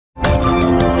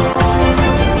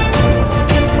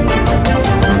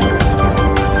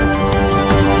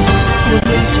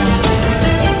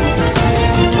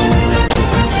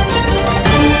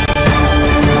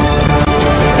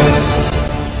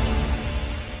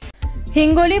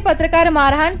हिंगोली पत्रकार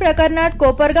मारहाण प्रकरणात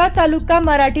कोपरगाव तालुका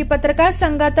मराठी पत्रकार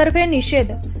संघातर्फे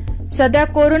निषेध। सध्या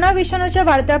कोरोना विषाणूच्या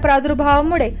वाढत्या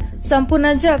प्रादुर्भावामुळे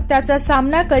संपूर्ण जग त्याचा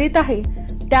सामना करीत आहे।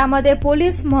 त्यामध्ये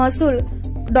पोलीस, महसूल,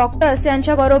 डॉक्टर्स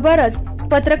यांच्याबरोबरच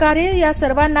पत्रकारही या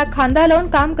सर्वांना खांदा लावून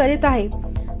काम करीत आहे।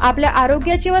 आपल्या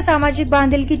आरोग्याची व सामाजिक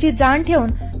बांधिलकीची जाण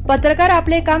ठेवून पत्रकार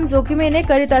आपले काम जोखमीने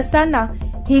करीत असताना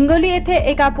हिंगोली येथे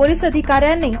एका पोलीस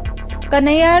अधिकाऱ्याने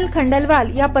कन्हैयालाल खंडेलवाल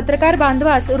या पत्रकार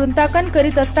बांधवास रुंताकन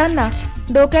करीत असताना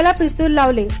डोक्याला पिस्तूल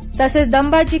लावले, तसेच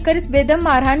दमबाजी करीत बेदम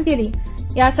मारहाण केली।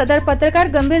 या सदर पत्रकार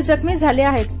गंभीर जखमी झाले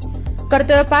आहेत।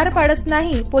 कर्तव्य पार पाडत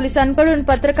नाही पोलिसांकडून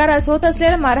पत्रकारास होत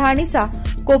असलेल्या मारहाणीचा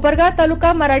कोपरगाव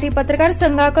तालुका मराठी पत्रकार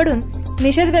संघाकडून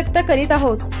निषेध व्यक्त करीत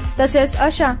आहोत। तसेच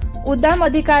अशा उद्दाम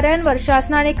अधिकाऱ्यांवर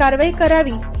शासनाने कारवाई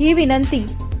करावी ही विनंती।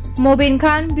 Mobin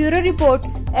Khan, bureau report,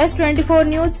 S24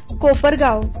 news,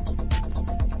 Kopargaon.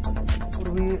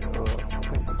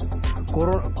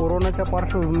 कोरोनाच्या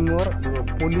पार्श्वभूमीवर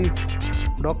पोलीस,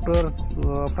 डॉक्टर,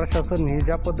 प्रशासन हे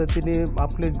ज्या पद्धतीने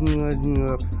आपले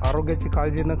आरोग्याची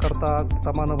काळजी न करता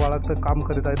तमान बाळगतं काम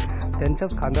करीत आहेत,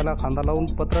 त्यांच्याच खांद्याला खांदा लावून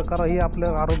पत्रकारही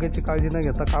आपल्या आरोग्याची काळजी न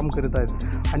घेता काम करीत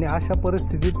आहेत। आणि अशा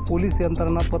परिस्थितीत पोलीस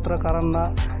यंत्रणा पत्रकारांना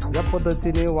ज्या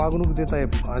पद्धतीने वागणूक देत आहे,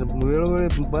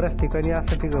 वेळोवेळी बऱ्याच ठिकाणी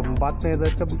अशा बातम्या येत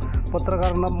आहेत की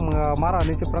पत्रकारांना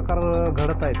मारहाणीचे प्रकार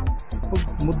घडत आहेत।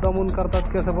 मुद्दामून करतात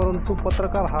की असं, परंतु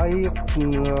पत्रकार हाही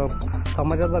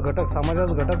समाजाचा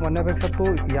घटक म्हणण्यापेक्षा तो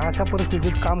या अशा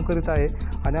परिस्थितीत काम करीत आहे।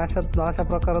 आणि अशा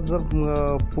प्रकारात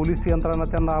जर पोलीस यंत्रणा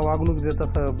त्यांना वागणूक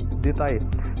देत आहे,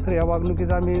 तर या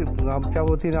वागणुकीचा आम्ही आमच्या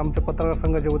वतीने, आमच्या पत्रकार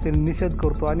संघाच्या वतीने निषेध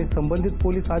करतो आणि संबंधित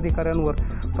पोलीस अधिकाऱ्यांवर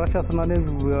प्रशासनाने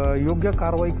योग्य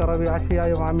कारवाई करावी अशी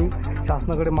आम्ही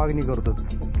शासनाकडे मागणी करतो।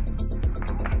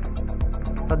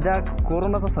 सध्या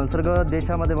कोरोनाचा संसर्ग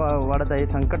देशामध्ये वाढत आहे,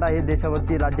 संकट आहे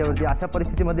देशावरती, राज्यावरती। अशा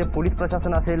परिस्थितीमध्ये पोलीस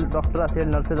प्रशासन असेल, डॉक्टर असेल,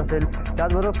 नर्सेस असेल,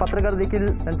 त्याचबरोबर पत्रकार देखील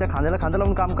त्यांच्या खांद्याला खांदा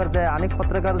लावून काम करत आहे। अनेक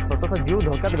पत्रकार स्वतःचा जीव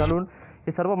धोक्यात घालून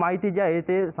ही सर्व माहिती जी आहे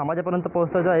ते समाजापर्यंत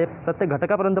पोहोचत आहे, प्रत्येक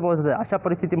घटकापर्यंत पोहोचत आहे। अशा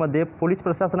परिस्थितीमध्ये पोलीस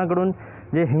प्रशासनाकडून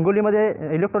जे हिंगोलीमध्ये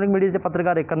इलेक्ट्रॉनिक मीडियाचे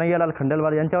पत्रकार आहे कन्हैयालाल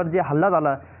खंडेलवाल यांच्यावर जे हल्ला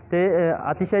झाला ते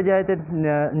अतिशय जे आहे ते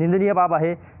निंदनीय बाब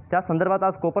आहे। त्या संदर्भात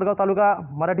आज कोपरगाव तालुका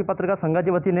मराठी पत्रकार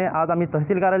संघाच्या वतीने आज आम्ही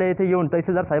तहसील कार्यालय येथे येऊन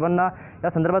तहसीलदार साहेबांना या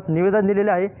संदर्भात निवेदन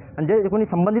दिलेले आहे। आणि जे कोणी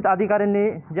संबंधित अधिकाऱ्यांनी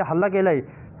जे हल्ला केला आहे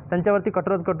त्यांच्यावरती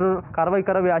कठोरात कठोर कारवाई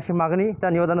करावी अशी मागणी त्या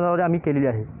निवेदनाद्वारे आम्ही केलेली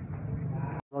आहे।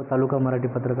 तालुका मराठी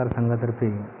पत्रकार संघातर्फे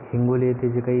हिंगोली येथे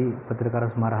जे काही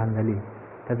पत्रकारास मारहाण झाली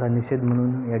त्याचा निषेध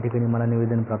म्हणून या ठिकाणी मला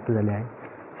निवेदन प्राप्त झाले आहे।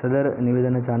 सदर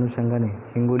निवेदनाच्या अनुषंगाने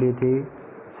हिंगोली येथे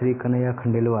श्री कन्हैया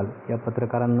खंडेलवाल या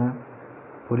पत्रकारांना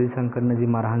पोलिसांकडून जी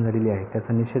मारहाण झालेली आहे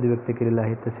त्याचा निषेध व्यक्त केलेला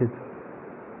आहे। तसेच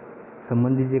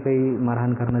संबंधित जे काही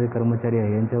मारहाण करणारे कर्मचारी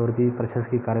आहे यांच्यावरती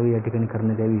प्रशासकीय कारवाई या ठिकाणी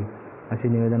करण्यात यावी अशी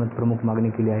निवेदनात प्रमुख मागणी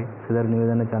केली आहे। सदर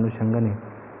निवेदनाच्या अनुषंगाने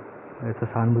याचा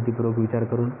सहानुभूतीपूर्वक विचार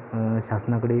करून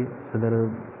शासनाकडे सदर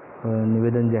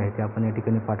निवेदन जे आहे ते आपण या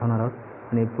ठिकाणी पाठवणार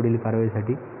आहोत आणि पुढील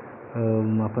कारवाईसाठी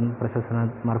आपण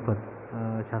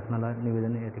प्रशासनामार्फत शासनाला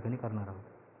निवेदन या ठिकाणी करणार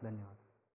आहोत। धन्यवाद।